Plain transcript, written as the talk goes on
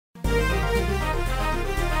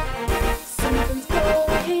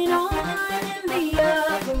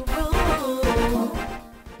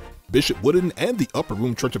Bishop Wooden and the Upper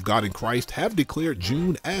Room Church of God in Christ have declared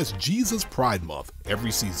June as Jesus Pride Month.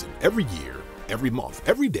 Every season, every year, every month,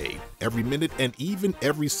 every day, every minute, and even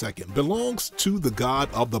every second belongs to the God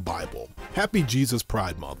of the Bible. Happy Jesus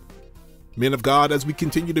Pride Month. Men of God, as we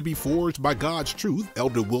continue to be forged by God's truth,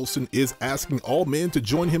 Elder Wilson is asking all men to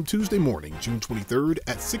join him Tuesday morning, June 23rd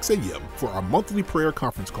at 6 a.m. for our monthly prayer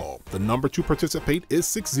conference call. The number to participate is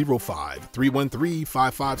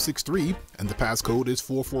 605-313-5563, and the passcode is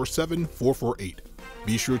 447448.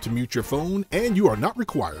 Be sure to mute your phone, and you are not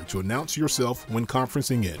required to announce yourself when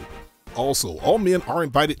conferencing in. Also, all men are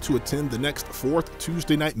invited to attend the next 4th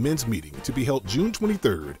Tuesday night men's meeting to be held June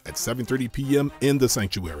 23rd at 7:30 p.m. in the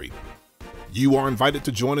sanctuary. You are invited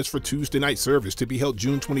to join us for Tuesday night service to be held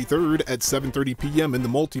June 23rd at 7:30 p.m. in the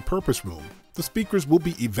multi-purpose room. The speakers will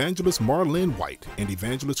be Evangelist Marlene White and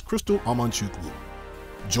Evangelist Crystal Amanchukwu.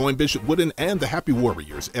 Join Bishop Wooden and the Happy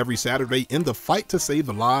Warriors every Saturday in the fight to save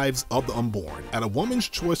the lives of the unborn at a Woman's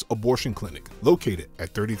Choice Abortion Clinic located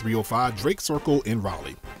at 3305 Drake Circle in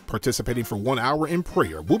Raleigh. Participating for 1 hour in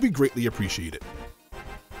prayer will be greatly appreciated.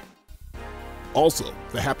 Also,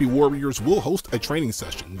 the Happy Warriors will host a training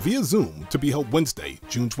session via Zoom to be held Wednesday,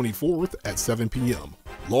 June 24th at 7 p.m.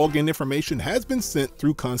 Login information has been sent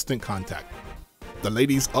through Constant Contact. The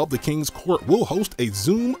Ladies of the King's Court will host a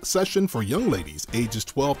Zoom session for young ladies ages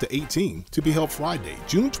 12 to 18 to be held Friday,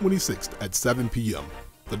 June 26th at 7 p.m.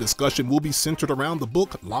 The discussion will be centered around the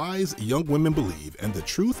book Lies Young Women Believe and the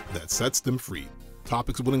Truth That Sets Them Free.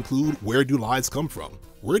 Topics will include where do lies come from,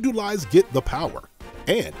 where do lies get the power,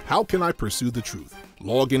 and how can I pursue the truth?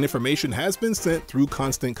 Login information has been sent through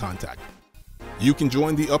Constant Contact. You can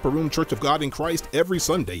join the Upper Room Church of God in Christ every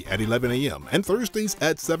Sunday at 11 a.m. and Thursdays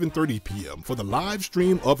at 7:30 p.m. for the live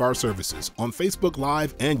stream of our services on Facebook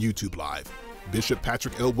Live and YouTube Live. Bishop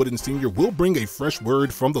Patrick L. Wooden Sr. will bring a fresh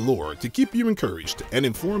word from the Lord to keep you encouraged and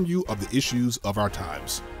inform you of the issues of our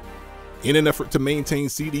times. In an effort to maintain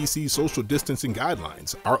CDC social distancing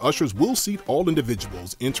guidelines, our ushers will seat all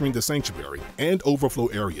individuals entering the sanctuary and overflow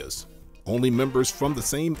areas. Only members from the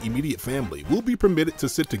same immediate family will be permitted to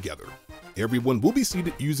sit together. Everyone will be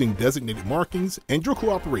seated using designated markings, and your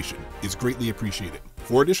cooperation is greatly appreciated.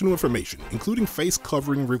 For additional information, including face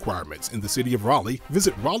covering requirements in the city of Raleigh,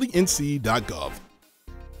 visit raleighnc.gov.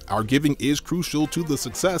 Our giving is crucial to the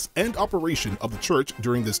success and operation of the church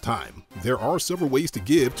during this time. There are several ways to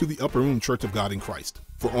give to the Upper Room Church of God in Christ.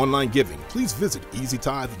 For online giving, please visit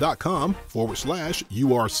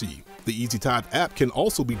easytithe.com/URC. The EasyTithe app can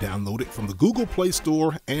also be downloaded from the Google Play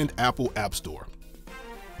Store and Apple App Store.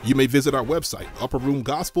 You may visit our website,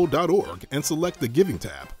 upperroomgospel.org, and select the Giving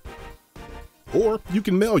tab. Or you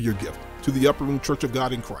can mail your gift to the Upper Room Church of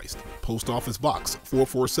God in Christ, Post Office Box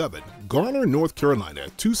 447, Garner, North Carolina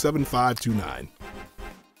 27529.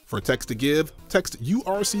 For text to give, text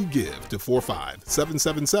URC Give to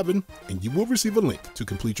 45777, and you will receive a link to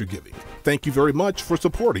complete your giving. Thank you very much for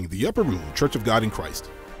supporting the Upper Room Church of God in Christ.